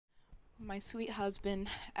My sweet husband,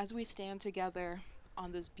 as we stand together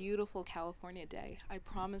on this beautiful California day, I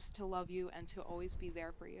promise to love you and to always be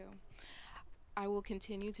there for you. I will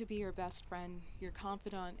continue to be your best friend, your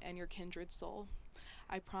confidant, and your kindred soul.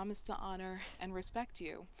 I promise to honor and respect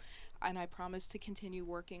you, and I promise to continue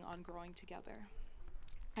working on growing together.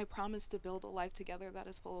 I promise to build a life together that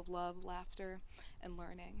is full of love, laughter, and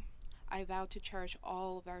learning. I vow to cherish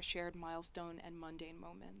all of our shared milestone and mundane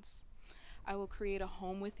moments. I will create a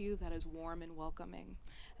home with you that is warm and welcoming,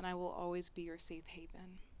 and I will always be your safe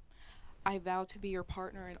haven. I vow to be your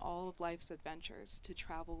partner in all of life's adventures, to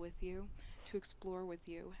travel with you, to explore with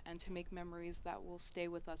you, and to make memories that will stay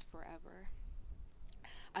with us forever.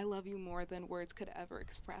 I love you more than words could ever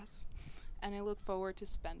express, and I look forward to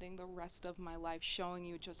spending the rest of my life showing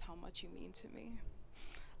you just how much you mean to me.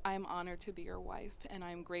 I am honored to be your wife, and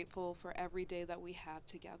I am grateful for every day that we have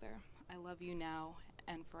together. I love you now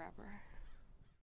and forever.